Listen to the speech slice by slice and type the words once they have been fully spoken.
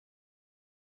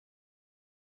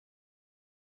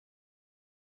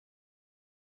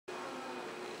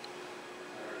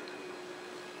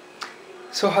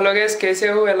So hello guys, కేసే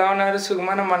హో, ఎలా ఉన్నారు?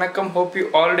 సుగమన vanakkam, hope you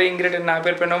all doing great. నా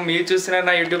పేరు పైన మీరు చూస్తున్నారు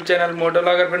నా యూట్యూబ్ ఛానల్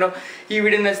మోటోలాగర్ పైన. ఈ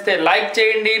వీడియో నచ్చితే లైక్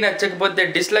చేయండి, నచ్చకపోతే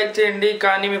డిస్లైక్ చేయండి,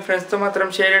 కానీ మీ ఫ్రెండ్స్తో మాత్రం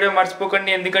షేర్ చేయడం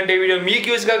మర్చిపోకండి, ఎందుకంటే ఈ వీడియో మీకు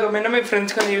యూజ్ కాకపోయినా మీ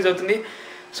ఫ్రెండ్స్ కానీ యూజ్ అవుతుంది.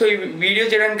 సో ఈ వీడియో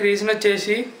చేయడానికి రీజన్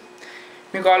వచ్చేసి,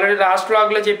 మీకు ఆల్రెడీ లాస్ట్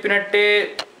వ్లాగ్లో చెప్పినట్టే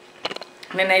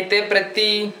నేనైతే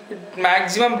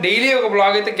మ్యాక్సిమం డైలీ ఒక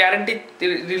వ్లాగ్ అయితే గ్యారంటీ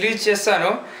రిలీజ్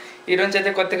చేస్తాను. ఈరోజు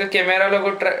అయితే కొత్తగా కెమెరాలో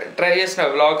కూడా ట్రై చేసిన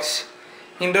వ్లాగ్స్.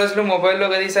 ఇన్ని రోజులు మొబైల్లో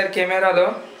కదా, ఈసారి కెమెరాలో.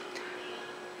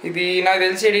 ఇది నాకు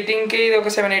తెలిసి ఎడిటింగ్కి ఇది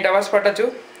ఒక 7-8 అవర్స్ పట్టచ్చు.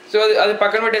 సో అది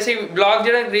పక్కన పెట్టేసి బ్లాగ్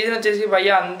చేయడానికి రీజన్ వచ్చేసి,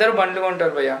 భయ్యా అందరూ బండ్లు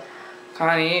కొంటారు భయ్యా,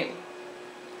 కానీ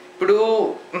ఇప్పుడు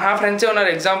నా ఫ్రెండ్సే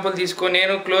ఉన్నారు. ఎగ్జాంపుల్ తీసుకో,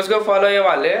 నేను క్లోజ్గా ఫాలో అయ్యే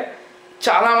వాళ్ళే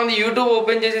చాలామంది యూట్యూబ్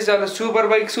ఓపెన్ చేసి చాలా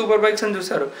సూపర్ బైక్స్ అని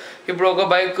చూస్తారు. ఇప్పుడు ఒక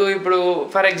బైక్, ఇప్పుడు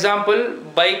ఫర్ ఎగ్జాంపుల్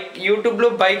యూట్యూబ్లో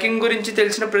బైకింగ్ గురించి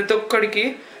తెలిసిన ప్రతి ఒక్కడికి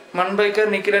మన్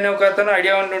బైకర్ నిఖిల్ అనే ఒక అతను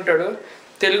ఐడియా ఉంటుంటాడు.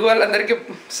 తెలుగు వాళ్ళందరికీ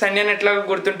సన్యాన్ ఎట్లా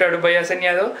గుర్తుంటాడు, భయ్యా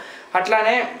సన్యాదో,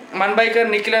 అట్లానే మన్ బైకర్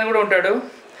నిఖిల్ అని కూడా ఉంటాడు.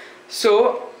 సో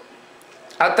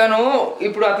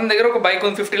ఇప్పుడు అతని దగ్గర ఒక బైక్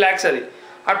ఉంది, 50 lakhs అది.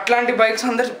 అట్లాంటి బైక్స్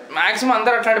మ్యాక్సిమం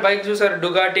అందరు అట్లాంటి బైక్ చూసారు,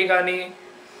 డుగాటి కానీ.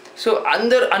 సో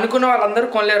అనుకున్న వాళ్ళందరూ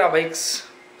కొనలేరు ఆ బైక్స్.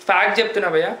 ఫ్యాక్ట్ చెప్తున్నా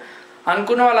భయ్యా,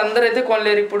 అనుకున్న వాళ్ళందరూ అయితే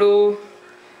కొనలేరు. ఇప్పుడు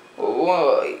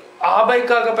ఆ బైక్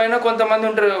కాకపోయినా కొంతమంది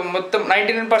ఉంటారు, మొత్తం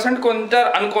 99% కొంటారు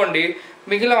అనుకోండి,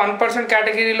 మిగిలిన 1%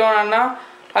 కేటగిరీలో అన్నా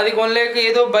అది కొనలేక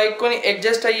ఏదో బైక్ కొని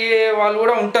అడ్జస్ట్ అయ్యే వాళ్ళు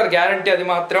కూడా ఉంటారు, గ్యారంటీ అది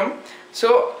మాత్రం. సో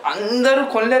అందరూ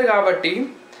కొనలేరు కాబట్టి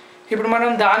ఇప్పుడు మనం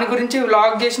దాని గురించి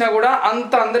వ్లాగ్ చేసినా కూడా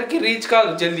అందరికీ రీచ్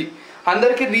కాదు జల్దీ.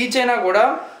 అందరికీ రీచ్ అయినా కూడా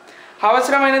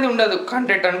అవసరమైనది ఉండదు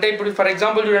కంటెంట్. అంటే ఇప్పుడు ఫర్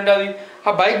ఎగ్జాంపుల్ చూడండి, అది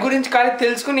ఆ బైక్ గురించి కానీ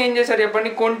తెలుసుకుని ఏం చేశారు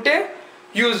చెప్పండి, కొంటే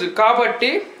యూజ్. కాబట్టి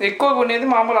ఎక్కువ కొనేది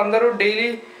మామూలు అందరూ డైలీ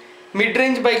మిడ్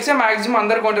రేంజ్ బైక్సే మ్యాక్సిమం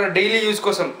అందరు కొంటారు డైలీ యూజ్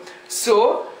కోసం. So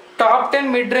top 10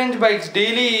 mid range bikes,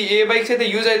 daily ఏ బైక్స్ అయితే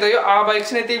యూజ్ అవుతాయో ఆ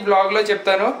బైక్స్ని అయితే ఈ బ్లాగ్లో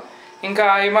చెప్తాను. ఇంకా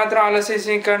ఏమాత్రం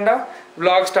ఆలోచించకుండా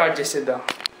బ్లాగ్ స్టార్ట్ చేసేద్దాం.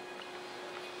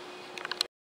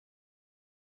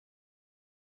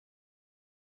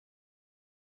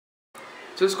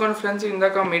 చూసుకోండి ఫ్రెండ్స్,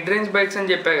 ఇందాక మిడ్ రేంజ్ బైక్స్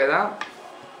అని చెప్పా కదా.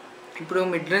 ఇప్పుడు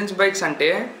మిడ్ రేంజ్ బైక్స్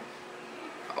అంటే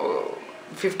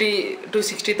 50,000 to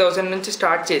 60,000 నుంచి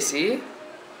స్టార్ట్ చేసి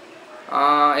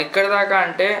ఎక్కడ దాకా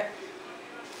అంటే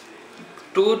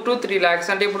 2 to 3 lakhs.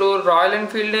 అంటే ఇప్పుడు రాయల్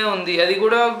ఎన్ఫీల్డే ఉంది, అది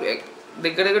కూడా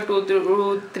దగ్గర 2 to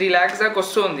 3 lakhs దాకా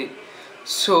వస్తుంది.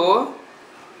 సో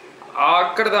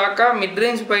అక్కడ దాకా మిడ్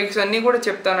రేంజ్ బైక్స్ అన్నీ కూడా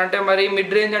చెప్తాను. అంటే మరి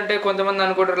మిడ్ రేంజ్ అంటే కొంతమంది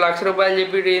అనుకుంటారు ₹1,00,000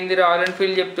 చెప్పి ఏంది రాయల్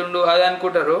ఎన్ఫీల్డ్ చెప్తుండు అది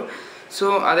అనుకుంటారు. సో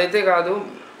అదైతే కాదు,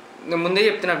 ముందే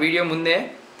చెప్తున్నా, వీడియో ముందే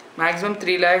మ్యాక్సిమం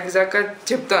 3 lakhs దాకా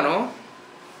చెప్తాను.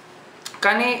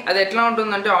 కానీ అది ఎట్లా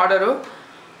ఉంటుందంటే ఆర్డరు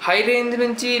హై రేంజ్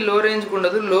నుంచి లో రేంజ్కి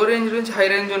ఉండదు, లో రేంజ్ నుంచి హై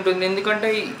రేంజ్ ఉంటుంది. ఎందుకంటే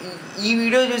ఈ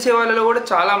వీడియో చూసే వాళ్ళలో కూడా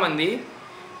చాలామంది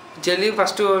జల్దీ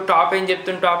ఫస్ట్ టాప్ ఏం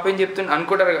చెప్తుంది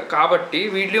అనుకుంటారు, కాబట్టి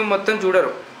వీడియో మొత్తం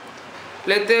చూడరు.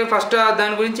 లేకపోతే ఫస్ట్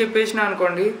దాని గురించి చెప్పేసిన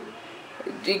అనుకోండి,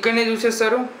 ఇక్కడనే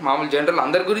చూసేస్తారు. మామూలు జనరల్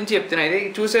అందరి గురించి చెప్తున్నా, ఇది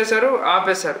చూసేస్తారు,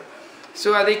 ఆపేస్తారు. సో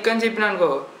అది ఇక్కడ చెప్పిన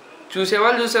అనుకో,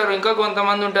 చూసేవాళ్ళు చూస్తారు. ఇంకా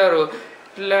కొంతమంది ఉంటారు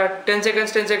ఇట్లా 10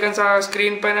 seconds ఆ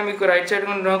స్క్రీన్ పైన మీకు రైట్ సైడ్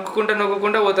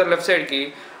నొక్కుంటా పోతారు లెఫ్ట్ సైడ్కి.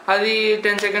 అది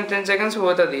 10 seconds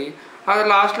పోతుంది, అది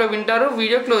లాస్ట్లో వింటారు,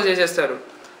 వీడియో క్లోజ్ చేసేస్తారు.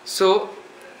 సో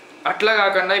అట్లా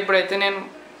కాకుండా ఇప్పుడైతే నేను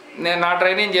నా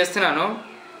ట్రై నేను చేస్తున్నాను.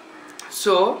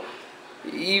 సో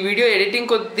ఈ వీడియో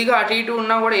ఎడిటింగ్ కొద్దిగా అటు ఇటు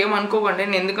ఉన్నా కూడా ఏమనుకోకండి,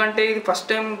 నేను ఎందుకంటే ఇది ఫస్ట్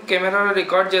టైం కెమెరాలో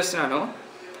రికార్డ్ చేస్తున్నాను.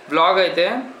 వ్లాగ్ అయితే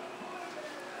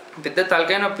పెద్ద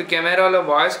తలకాయ నొప్పి, కెమెరాలో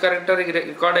వాయిస్ కరెక్ట్గా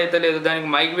రికార్డ్ అయితే లేదు, దానికి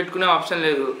మైక్ పెట్టుకునే ఆప్షన్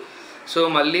లేదు. సో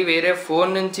మళ్ళీ వేరే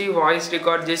ఫోన్ నుంచి వాయిస్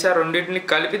రికార్డ్ చేసి ఆ రెండింటిని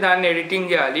కలిపి దాన్ని ఎడిటింగ్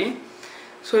చేయాలి.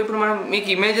 సో ఇప్పుడు మనం మీకు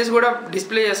ఇమేజెస్ కూడా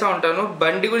డిస్ప్లే చేస్తూ ఉంటాను.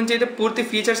 బండి గురించి అయితే పూర్తి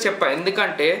ఫీచర్స్ చెప్పాను,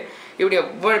 ఎందుకంటే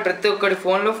ఇప్పుడు ప్రతి ఒక్కటి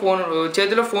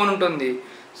చేతిలో ఫోన్ ఉంటుంది.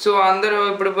 సో అందరూ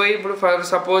ఇప్పుడు ఫర్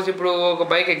సపోజ్ ఇప్పుడు ఒక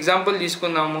బైక్ ఎగ్జాంపుల్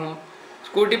తీసుకుందాము,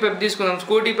 స్కూటీ పెప్ట్ తీసుకుందాం.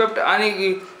 స్కూటీ పెప్ట్ అని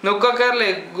నొక్కర్లే,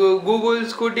 గూగుల్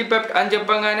స్కూటీ పెప్ట్ అని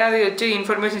చెప్పగానే అది వచ్చి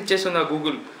ఇన్ఫర్మేషన్ ఇచ్చేస్తుంది ఆ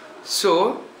గూగుల్. సో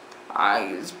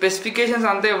స్పెసిఫికేషన్స్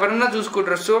అంతా ఎవరన్నా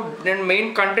చూసుకుంటారు. సో నేను మెయిన్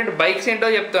కంటెంట్ బైక్స్ ఏంటో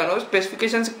చెప్తాను.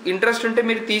 స్పెసిఫికేషన్స్ ఇంట్రెస్ట్ ఉంటే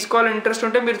మీరు తీసుకోవాలని ఇంట్రెస్ట్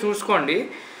ఉంటే మీరు చూసుకోండి.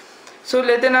 సో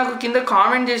లేకపోతే నాకు కింద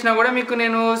కామెంట్ చేసినా కూడా మీకు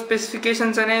నేను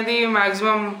స్పెసిఫికేషన్స్ అనేది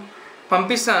మ్యాక్సిమం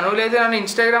పంపిస్తాను. లేదా నన్ను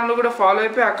ఇన్స్టాగ్రామ్లో కూడా ఫాలో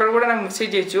అయిపోయి అక్కడ కూడా నాకు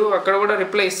మెసేజ్ చేయొచ్చు, అక్కడ కూడా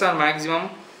రిప్లై ఇస్తాను. మ్యాక్సిమం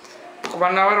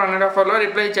 1 hour 1.5 hourలో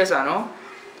రిప్లై ఇచ్చేసాను.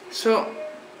 సో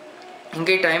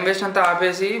ఇంకా ఈ టైం వేస్ట్ అంతా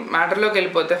ఆపేసి మ్యాటర్లోకి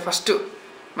వెళ్ళిపోతే, ఫస్ట్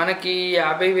మనకి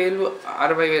 50,000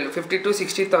 60,000 50,000 to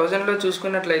 60,000లో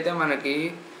చూసుకున్నట్లయితే మనకి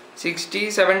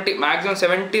 60-70 మ్యాక్సిమం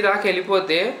 70 దాకా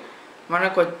వెళ్ళిపోతే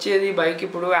మనకు వచ్చేది బైక్.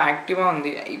 ఇప్పుడు యాక్టివా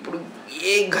ఉంది, ఇప్పుడు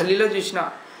ఏ గల్లీలో చూసినా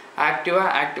యాక్టివా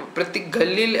ప్రతి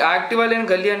గల్లీ యాక్టివా లేని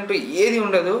గల్లీ అంటూ ఏది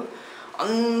ఉండదు,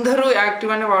 అందరూ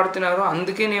యాక్టివానే వాడుతున్నారు.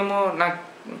 అందుకేనేమో నాకు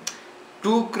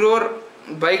 2 crore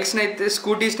బైక్స్ని అయితే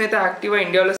స్కూటీస్ని అయితే యాక్టివా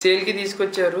ఇండియాలో సేల్కి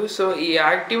తీసుకొచ్చారు. సో ఈ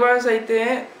యాక్టివాస్ అయితే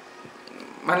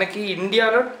మనకి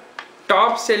ఇండియాలో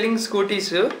టాప్ సెల్లింగ్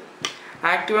స్కూటీస్.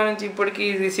 యాక్టివా నుంచి ఇప్పటికి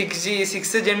ఇది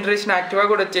 6th జనరేషన్ యాక్టివా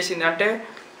కూడా వచ్చేసింది. అంటే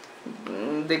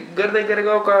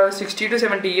దగ్గరగా ఒక 60 to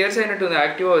 70 years అయినట్టుంది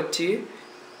యాక్టివా వచ్చి.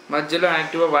 మధ్యలో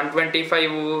యాక్టివా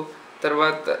 125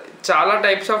 తర్వాత చాలా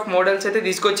టైప్స్ ఆఫ్ మోడల్స్ అయితే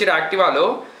తీసుకొచ్చారు యాక్టివాలో.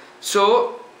 సో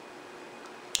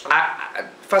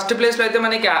ఫస్ట్ ప్లేస్లో అయితే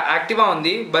మనకి యాక్టివా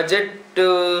ఉంది. బడ్జెట్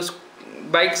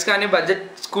బైక్స్ కానీ బడ్జెట్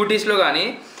స్కూటీస్లో కానీ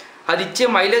అది ఇచ్చే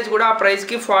మైలేజ్ కూడా ఆ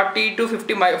ప్రైస్కి 40 to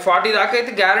 50 40 దాకా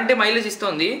అయితే గ్యారంటీ మైలేజ్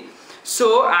ఇస్తుంది. సో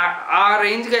ఆ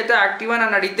రేంజ్కి అయితే యాక్టివా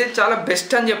నన్ను అడిగితే చాలా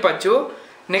బెస్ట్ అని చెప్పచ్చు.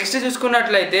 నెక్స్ట్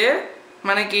చూసుకున్నట్లయితే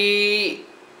మనకి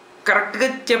కరెక్ట్గా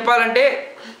చెప్పాలంటే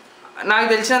నాకు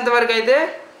తెలిసినంత వరకు అయితే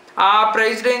ఆ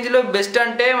ప్రైస్ రేంజ్లో బెస్ట్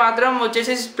అంటే మాత్రం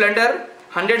వచ్చేసి Splendor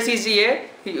 100cc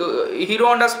hero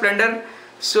Honda Splendor.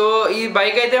 So ఈ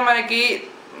బైక్ అయితే మనకి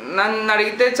నన్ను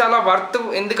అడిగితే చాలా వర్త్.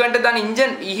 ఎందుకంటే దాని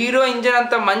ఇంజన్, హీరో ఇంజన్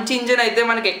అంత మంచి ఇంజన్ అయితే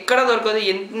మనకి ఎక్కడ దొరకదు.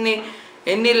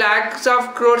 ఎన్ని lakhs of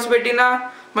crores పెట్టినా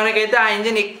మనకైతే ఆ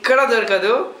ఇంజన్ ఎక్కడ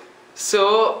దొరకదు. సో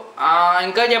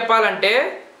ఇంకా చెప్పాలంటే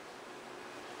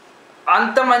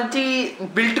అంత మంచి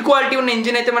బిల్ట్ క్వాలిటీ ఉన్న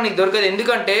ఇంజన్ అయితే మనకి దొరకదు.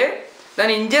 ఎందుకంటే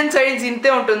దాని ఇంజన్ సైజ్ ఇంతే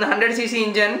ఉంటుంది, 100cc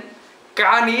ఇంజన్,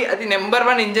 కానీ అది నెంబర్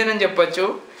 1 ఇంజన్ అని చెప్పచ్చు.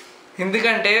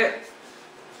 ఎందుకంటే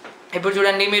ఇప్పుడు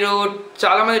చూడండి, మీరు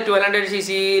చాలామంది 1200cc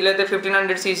లేదా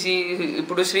 1500cc,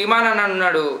 ఇప్పుడు శ్రీమాన్ అని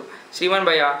ఉన్నాడు, శ్రీమాన్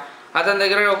భయ్య, అతని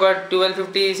దగ్గర ఒక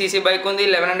 1250cc బైక్ ఉంది,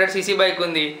 1100cc బైక్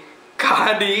ఉంది.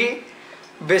 కానీ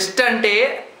బెస్ట్ అంటే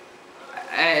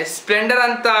స్ప్లెండర్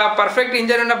అంత పర్ఫెక్ట్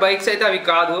ఇంజన్ ఉన్న బైక్స్ అయితే అవి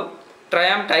కాదు.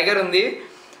 ట్రయంఫ్ టైగర్ ఉంది.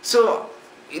 సో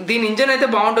దీని ఇంజన్ అయితే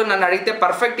బాగుంటుంది నన్ను అడిగితే,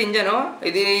 పర్ఫెక్ట్ ఇంజను.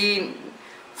 ఇది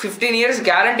 15 years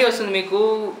గ్యారంటీ వస్తుంది మీకు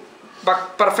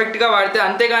పర్ఫెక్ట్గా వాడితే.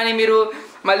 అంతేగాని మీరు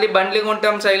మళ్ళీ బండ్లు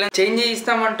కొంటాం, సైలెన్స్ చేంజ్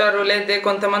ఇస్తామంటారు, లేకపోతే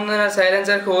కొంతమంది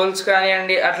సైలెన్సర్ హోల్స్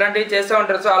కానివ్వండి అట్లాంటివి చేస్తూ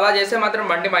ఉంటారు. సో అలా చేస్తే మాత్రం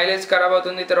బండి మైలేజ్ ఖరాబ్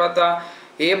అవుతుంది. తర్వాత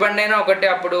ఏ బండి అయినా ఒకటే,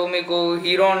 అప్పుడు మీకు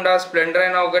హీరో హోండా స్ప్లెండర్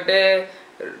అయినా ఒకటే,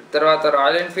 తర్వాత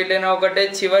రాయల్ ఎన్ఫీల్డ్ అయినా ఒకటే,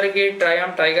 చివరికి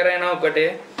ట్రయంఫ్ టైగర్ అయినా ఒకటే.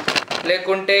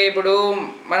 లేకుంటే ఇప్పుడు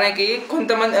మనకి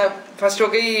కొంతమంది ఫస్ట్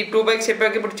ఓకే ఈ 2 బైక్స్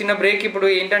చెప్పాక ఇప్పుడు చిన్న బ్రేక్. ఇప్పుడు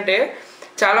ఏంటంటే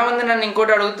చాలామంది నన్ను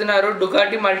ఇంకోటి అడుగుతున్నారు,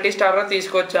 డుగాటి మల్టీ స్టారర్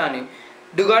తీసుకోవచ్చా అని.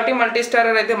 డుగాటి మల్టీ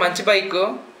స్టారర్ అయితే మంచి బైక్.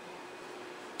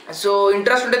 సో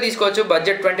ఇంట్రెస్ట్ ఉంటే తీసుకోవచ్చు.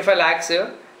 Budget 25 lakhs.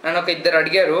 నన్ను ఒక ఇద్దరు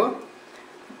అడిగారు,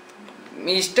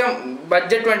 మీ ఇష్టం,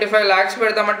 బడ్జెట్ 25 lakhs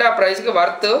పెడతామంటే ఆ ప్రైస్కి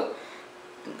వర్త్.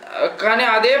 కానీ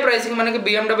అదే ప్రైస్కి మనకి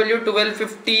BMW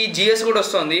 1250 GS కూడా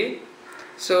వస్తుంది.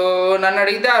 సో నన్ను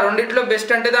అడిగితే ఆ రెండిట్లో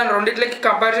బెస్ట్ అంటే దాని రెండిట్లకి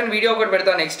కంపారిజన్ వీడియో ఒకటి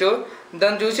పెడతాను నెక్స్ట్.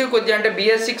 దాన్ని చూసి కొద్దిగా అంటే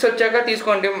BS6 వచ్చాక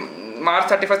తీసుకోండి, March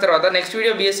 31 తర్వాత. నెక్స్ట్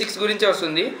వీడియో BS6 గురించే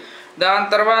వస్తుంది. దాని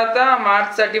తర్వాత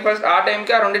March 31 ఆ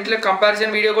టైంకి ఆ రెండిట్లో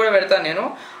కంపారిజన్ వీడియో కూడా పెడతాను నేను.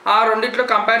 ఆ రెండిట్లో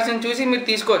కంపారిజన్ చూసి మీరు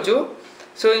తీసుకోవచ్చు.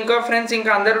 సో ఇంకా ఫ్రెండ్స్,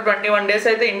 ఇంకా అందరూ 21 days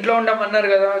అయితే ఇంట్లో ఉండమన్నారు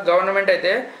కదా గవర్నమెంట్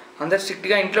అయితే, అందరు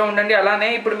స్ట్రిక్ట్గా ఇంట్లో ఉండండి. అలానే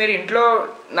ఇప్పుడు మీరు ఇంట్లో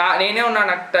నేనే ఉన్నా,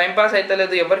 నాకు టైంపాస్ అయితే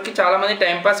లేదు, ఎవరికి చాలామంది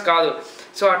టైంపాస్ కాదు.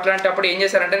 సో అట్లాంటప్పుడు ఏం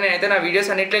చేశారంటే నేనైతే నా వీడియోస్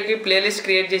అన్నింటికి ప్లేలిస్ట్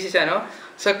క్రియేట్ చేసేసాను.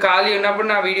 సో ఖాళీ ఉన్నప్పుడు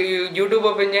నా యూట్యూబ్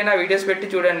ఓపెన్ చేయండి, నా వీడియోస్ పెట్టి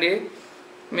చూడండి.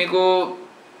 మీకు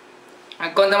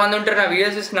కొంతమంది ఉంటారు నా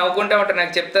వీడియోస్ చూసి నవ్వుకుంటూ ఉంటారు,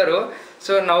 నాకు చెప్తారు.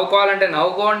 సో నవ్వుకోవాలంటే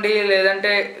నవ్వుకోండి,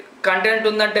 లేదంటే కంటెంట్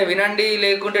ఉందంటే వినండి,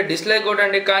 లేకుంటే డిస్లైక్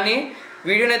కొట్టండి. కానీ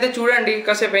వీడియోని అయితే చూడండి,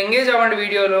 కాసేపు ఎంగేజ్ అవ్వండి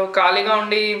వీడియోలో. ఖాళీగా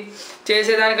ఉండి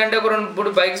చేసేదానికంటే ఒక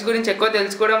 2 బైక్స్ గురించి ఎక్కువ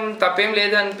తెలుసుకోవడం తప్పేం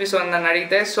లేదు అనిపిస్తుంది నన్ను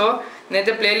అడిగితే. సో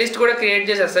నేనైతే ప్లేలిస్ట్ కూడా క్రియేట్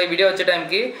చేసేస్తాను ఈ వీడియో వచ్చే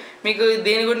టైంకి. మీకు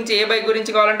దేని గురించి, ఏ బైక్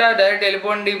గురించి కావాలంటే డైరెక్ట్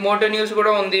వెళ్ళిపోండి. మోటో న్యూస్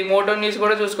కూడా ఉంది, మోటో న్యూస్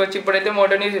కూడా చూసుకోవచ్చు. ఇప్పుడైతే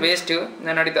మోటో న్యూస్ వేస్ట్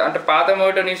నన్ను అడిగితే, అంటే పాత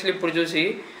మోటో న్యూస్లు ఇప్పుడు చూసి.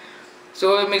 సో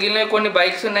మిగిలిన కొన్ని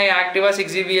బైక్స్ ఉన్నాయి, Activa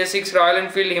 6G BS6, royal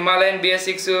Enfield Himalayan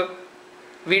BS6,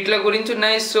 వీటి గురించి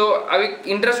ఉన్నాయి. సో అవి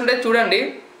ఇంట్రెస్ట్ ఉంటే చూడండి,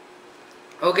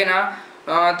 ఓకేనా.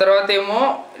 తర్వాత ఏమో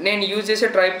నేను యూజ్ చేసే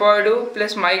ట్రైపాడ్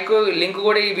ప్లస్ మైక్ లింక్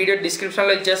కూడా ఈ వీడియో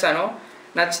డిస్క్రిప్షన్లో ఇచ్చేసాను,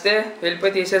 నచ్చితే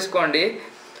వెళ్ళిపోయి తీసేసుకోండి.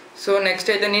 సో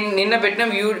నెక్స్ట్ అయితే నిన్న పెట్టిన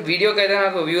వీడియోకి అయితే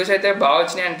నాకు వ్యూస్ అయితే బాగా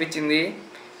వచ్చినాయి అనిపించింది.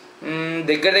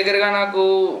 దగ్గరగా నాకు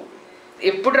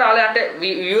ఎప్పుడు రాలే, అంటే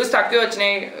వ్యూస్ తక్కువ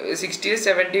వచ్చినాయి,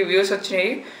 60-70 వ్యూస్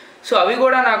వచ్చినాయి. సో అవి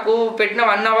కూడా నాకు పెట్టిన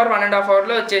 1 hour 1.5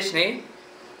 hourలో వచ్చేసినాయి.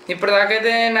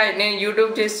 ఇప్పటిదాకైతే నేను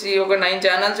యూట్యూబ్ చేసి ఒక 9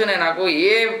 ఛానల్స్ ఉన్నాయి నాకు,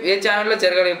 ఏ ఛానల్లో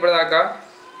జరగలేదు ఇప్పటిదాకా.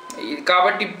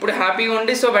 కాబట్టి ఇప్పుడు హ్యాపీగా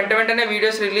ఉండి సో వెంటనే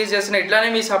వీడియోస్ రిలీజ్ చేస్తున్నాను. ఇట్లానే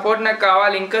మీ సపోర్ట్ నాకు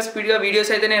కావాలి, ఇంకా స్పీడ్గా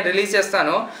వీడియోస్ అయితే నేను రిలీజ్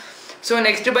చేస్తాను. సో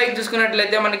నెక్స్ట్ బైక్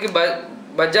చూసుకున్నట్లయితే మనకి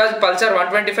బజాజ్ పల్సర్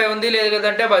 125 ఉంది,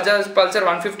 లేదంటే బజాజ్ పల్సర్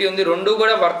 150 ఉంది. రెండు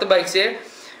కూడా వర్త్ బైక్సే.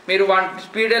 మీరు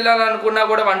స్పీడ్ వెళ్ళాలనుకున్నా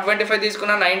కూడా 125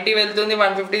 తీసుకున్నా 90 వెళ్తుంది,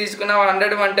 150 తీసుకున్నా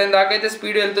 100 110 దాకా అయితే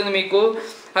స్పీడ్ వెళ్తుంది మీకు.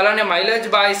 అలానే మైలేజ్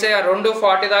బాగా ఇస్తాయి, ఆ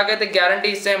 240 దాకా అయితే గ్యారంటీ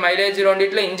ఇస్తాయి మైలేజ్.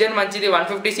 రెండిట్లో ఇంజన్ మంచిది,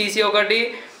 150cc ఒకటి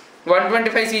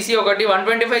 125cc ఒకటి.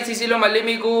 125ccలో మళ్ళీ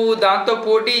మీకు దాంతో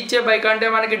పోటీ ఇచ్చే బైక్ అంటే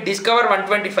మనకి డిస్కవర్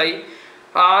 125.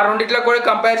 ఆ రెండిట్లో కూడా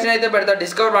కంపారిజన్ అయితే పెడతారు,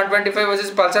 డిస్కవర్ 125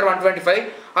 వర్సెస్ పల్సర్ 125.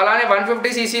 అలానే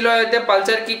 150ccలో అయితే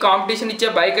పల్సర్కి కాంపిటీషన్ ఇచ్చే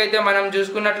బైక్ అయితే మనం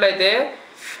చూసుకున్నట్లయితే,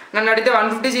 నన్ను అడిగితే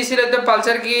 150ccలో అయితే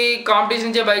పల్సర్కి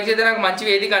కాంపిటీషన్ ఇచ్చే బైక్స్ అయితే నాకు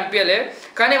మంచివి ఏది కనిపించలే.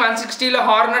 కానీ 160లో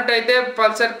హార్నెట్ అయితే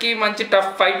పల్సర్కి మంచి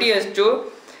టఫ్ ఫైట్ ఇవ్వచ్చు.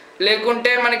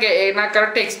 లేకుంటే మనకి నాకు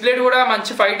కరెక్ట్ ఎక్స్ప్లెయిన్ కూడా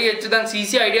మంచి ఫైట్ ఇవ్వచ్చు, దాని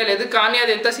సీసీ ఐడియా లేదు, కానీ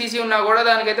అది ఎంత సీసీ ఉన్నా కూడా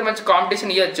దానికైతే మంచి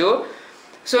కాంపిటీషన్ ఇవ్వచ్చు.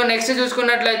 సో నెక్స్ట్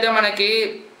చూసుకున్నట్లయితే మనకి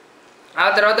ఆ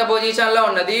తర్వాత పొజిషన్లో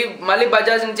ఉన్నది మళ్ళీ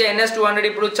బజాజ్ నుంచి NS 200.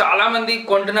 ఇప్పుడు చాలామంది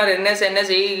కొంటున్నారు NS.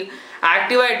 ఈ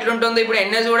యాక్టివా ఎట్లుంటుందో ఇప్పుడు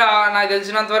NS కూడా నాకు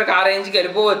తెలిసినంత వరకు ఆ రేంజ్కి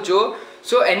వెళ్ళిపోవచ్చు.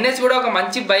 సో NS కూడా ఒక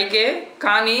మంచి బైకే,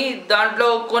 కానీ దాంట్లో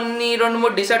కొన్ని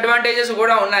 2-3 డిసడ్వాంటేజెస్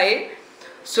కూడా ఉన్నాయి.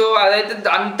 సో అదైతే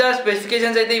అంత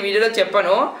స్పెసిఫికేషన్స్ అయితే ఈ వీడియోలో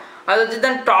చెప్పను. అది వచ్చి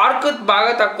దాని టార్క్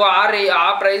బాగా తక్కువ, ఆ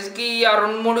ప్రైస్కి ఆ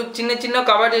 2-3 చిన్న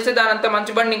కవర్ చేస్తే దాని అంత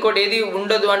మంచి బండి ఇంకోటి ఏది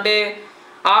ఉండదు, అంటే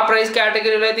ఆ ప్రైస్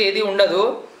కేటగిరీలో అయితే ఏది ఉండదు.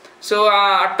 సో ఆ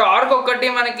టార్క్ ఒకటి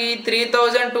మనకి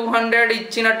 3200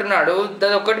 ఇచ్చినట్టున్నాడు,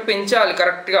 అది ఒకటి పెంచాలి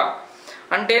కరెక్ట్గా.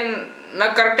 అంటే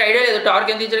నాకు కరెక్ట్ ఐడియా లేదు టార్క్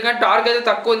ఎంత ఇచ్చారు, కానీ టార్క్ అయితే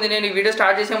తక్కువ ఉంది, నేను ఈ వీడియో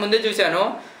స్టార్ట్ చేసే ముందే చూశాను.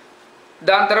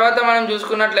 దాని తర్వాత మనం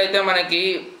చూసుకున్నట్లయితే మనకి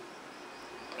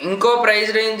ఇంకో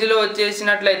ప్రైస్ రేంజ్లో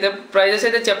వచ్చేసినట్లయితే ప్రైజెస్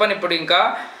అయితే చెప్పను ఇప్పుడు. ఇంకా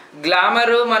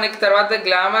గ్లామర్ మనకి తర్వాత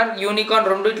గ్లామర్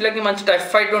యూనికార్న్ రెండిట్లకి మంచి టఫ్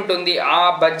ఫైట్ ఉంటుంది ఆ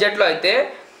బడ్జెట్లో అయితే.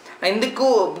 ఎందుకు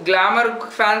గ్లామర్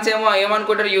ఫ్యాన్స్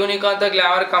ఏమనుకుంటారు, యూనికార్న్తో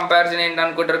గ్లామర్ కంపారిజన్ ఏంటి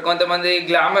అనుకుంటారు కొంతమంది.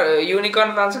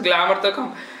 యూనికార్న్ ఫ్యాన్స్ గ్లామర్తో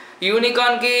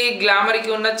యూనికార్న్కి గ్లామర్కి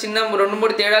ఉన్న చిన్న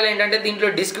 2-3 తేడాలు ఏంటంటే, దీంట్లో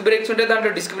డిస్క్ బ్రేక్స్ ఉంటాయి,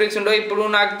 దాంట్లో డిస్క్ బ్రేక్స్ ఉండవు. ఇప్పుడు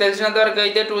నాకు తెలిసినంత వరకు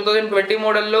అయితే 2020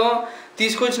 మోడల్లో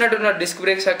తీసుకొచ్చినట్టున్నారు డిస్క్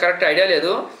బ్రేక్స్, కరెక్ట్ ఐడియా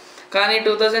లేదు, కానీ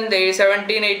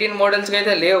 2017-18 మోడల్స్కి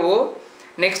అయితే లేవు.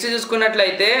 నెక్స్ట్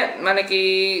చూసుకున్నట్లయితే మనకి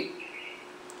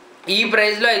ఈ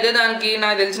ప్రైస్లో అయితే దానికి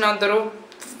నాకు తెలిసినంత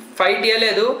ఫైట్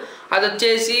ఇవ్వలేదు. అది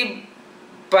వచ్చేసి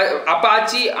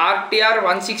అపాచీ RTR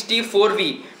 160 4V.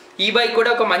 ఈ బైక్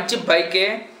కూడా ఒక మంచి బైకే,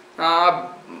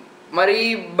 మరి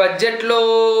బడ్జెట్లో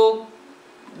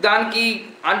దానికి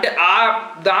అంటే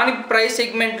దాని ప్రైస్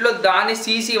సెగ్మెంట్లో దాని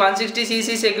సీసీ 160cc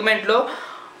సెగ్మెంట్లో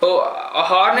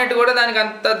హార్నెట్ కూడా దానికి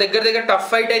అంత దగ్గర టఫ్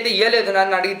ఫైట్ అయితే ఇవ్వలేదు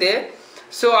నన్ను అడిగితే.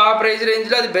 సో ఆ ప్రైస్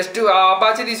రేంజ్లో అది బెస్ట్. ఆ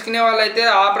అపాచీ తీసుకునే వాళ్ళైతే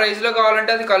ఆ ప్రైస్లో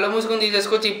కావాలంటే అది కళ్ళు మూసుకొని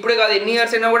తీసేసుకోవచ్చు, ఇప్పుడే కాదు ఎన్ని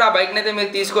ఇయర్స్ అయినా కూడా ఆ బైక్ని అయితే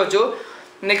మీరు తీసుకోవచ్చు.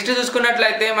 నెక్స్ట్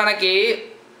చూసుకున్నట్లయితే మనకి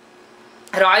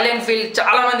రాయల్ ఎన్ఫీల్డ్,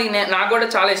 చాలామందికి నాకు కూడా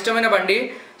చాలా ఇష్టమైన బండి.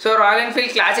 సో రాయల్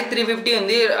ఎన్ఫీల్డ్ క్లాసిక్ 350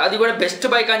 ఉంది, అది కూడా బెస్ట్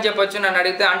బైక్ అని చెప్పొచ్చు నన్ను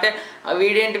అడిగితే. అంటే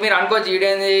వీడేంటి మీరు అనుకోవచ్చు,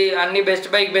 వీడేంటి అన్ని బెస్ట్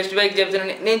బైక్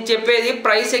చెప్తున్నాను. నేను చెప్పేది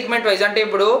ప్రైస్ సెగ్మెంట్ వైజ్. అంటే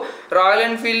ఇప్పుడు రాయల్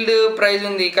ఎన్ఫీల్డ్ ప్రైస్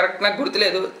ఉంది కరెక్ట్ నాకు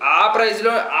గుర్తులేదు, ఆ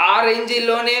ప్రైస్లో ఆ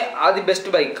రేంజ్లోనే అది బెస్ట్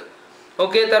బైక్.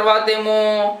 ఓకే, తర్వాత ఏమో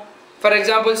ఫర్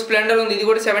ఎగ్జాంపుల్ స్ప్లెండర్ ఉంది, ఇది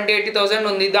కూడా 70,000-80,000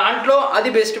 ఉంది, దాంట్లో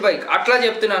అది బెస్ట్ బైక్ అట్లా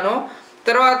చెప్తున్నాను.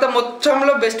 తర్వాత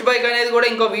మొత్తంలో బెస్ట్ బైక్ అనేది కూడా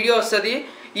ఇంకో వీడియో వస్తుంది.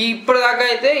 ఇప్పటిదాకా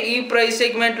అయితే ఈ ప్రైస్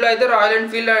సెగ్మెంట్లో అయితే రాయల్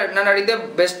ఎన్ఫీల్డ్ నన్ను అడిగితే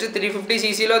బెస్ట్.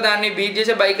 350ccలో దాన్ని బీట్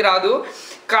చేసే బైక్ రాదు,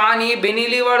 కానీ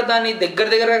బెనీలీ వాడు దాన్ని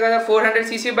దగ్గర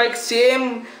 400cc బైక్ సేమ్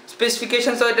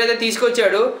స్పెసిఫికేషన్స్ అయితే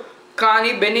తీసుకొచ్చాడు.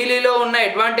 కానీ బెనీలీలో ఉన్న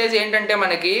అడ్వాంటేజ్ ఏంటంటే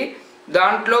మనకి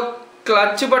దాంట్లో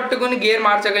క్లచ్ పట్టుకుని గేర్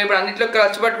మార్చగలి. ఇప్పుడు అన్నింటిలో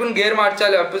క్లచ్ పట్టుకుని గేర్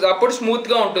మార్చాలి, అప్పుడు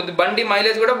స్మూత్గా ఉంటుంది బండి,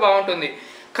 మైలేజ్ కూడా బాగుంటుంది.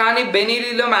 కానీ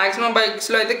బెనీలీలో మ్యాక్సిమం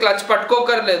బైక్స్లో అయితే క్లచ్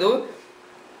పట్టుకోకర్లేదు,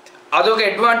 అదొక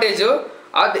అడ్వాంటేజ్.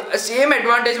 అది సేమ్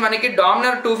అడ్వాంటేజ్ మనకి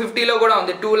డామినర్ 250లో కూడా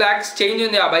ఉంది, 2 lakhs చేంజ్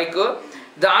ఉంది ఆ బైక్,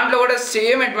 దాంట్లో కూడా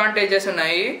సేమ్ అడ్వాంటేజెస్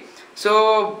ఉన్నాయి. సో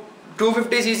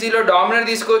 250ccలో డామినర్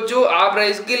తీసుకోవచ్చు ఆ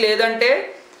ప్రైస్కి, లేదంటే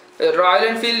రాయల్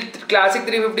ఎన్ఫీల్డ్ క్లాసిక్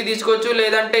 350 తీసుకోవచ్చు,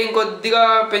 లేదంటే ఇంకొద్దిగా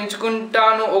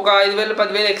పెంచుకుంటాను ఒక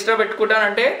 5,000-10,000 ఎక్స్ట్రా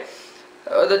పెట్టుకుంటానంటే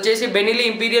అది వచ్చేసి బెనీలీ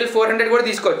ఇంపీరియల్ 400 కూడా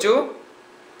తీసుకోవచ్చు.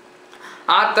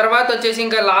 ఆ తర్వాత వచ్చేసి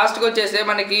ఇంకా లాస్ట్కి వచ్చేస్తే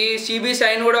మనకి CB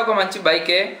షైన్ కూడా ఒక మంచి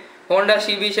బైకే, హోండా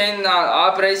CB షైన్ ఆ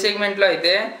ప్రైస్ సెగ్మెంట్లో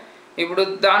అయితే. ఇప్పుడు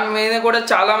దాని మీద కూడా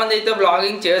చాలామంది అయితే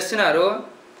బ్లాగింగ్ చేస్తున్నారు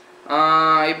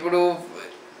ఇప్పుడు.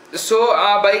 సో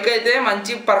ఆ బైక్ అయితే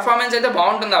మంచి పర్ఫార్మెన్స్ అయితే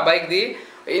బాగుంటుంది ఆ బైక్ది,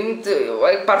 ఇంత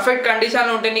పర్ఫెక్ట్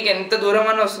కండిషన్లో ఉంటే నీకు ఎంత దూరం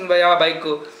అని వస్తుంది ఆ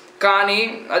బైక్. కానీ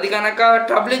అది కనుక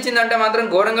ట్రబుల్ ఇచ్చిందంటే మాత్రం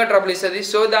ఘోరంగా ట్రబుల్ ఇస్తుంది.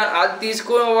 సో అది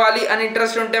తీసుకోవాలి అని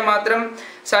ఇంట్రెస్ట్ ఉంటే మాత్రం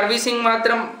సర్వీసింగ్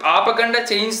మాత్రం ఆపకుండా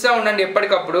చేయిస్తూ ఉండండి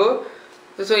ఎప్పటికప్పుడు.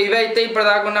 సో ఇవైతే ఇప్పుడు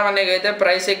దాకుండా మనకైతే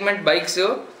ప్రైస్ సెగ్మెంట్ బైక్స్.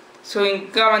 సో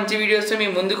ఇంకా మంచి వీడియోస్ మీ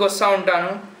ముందుకు వస్తూ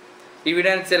ఉంటాను. ఈ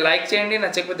వీడియోని లైక్ చేయండి,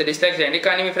 నచ్చకపోతే డిస్లైక్ చేయండి,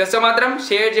 కానీ మీ ఫ్రెండ్స్తో మాత్రం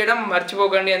షేర్ చేయడం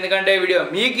మర్చిపోకండి, ఎందుకంటే వీడియో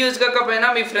మీకు యూజ్ కాకపోయినా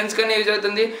మీ ఫ్రెండ్స్ కన్నా యూజ్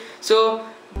అవుతుంది. So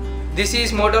this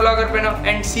is Moto vlogger Pranav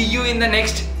and see you in the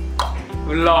next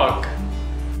vlog.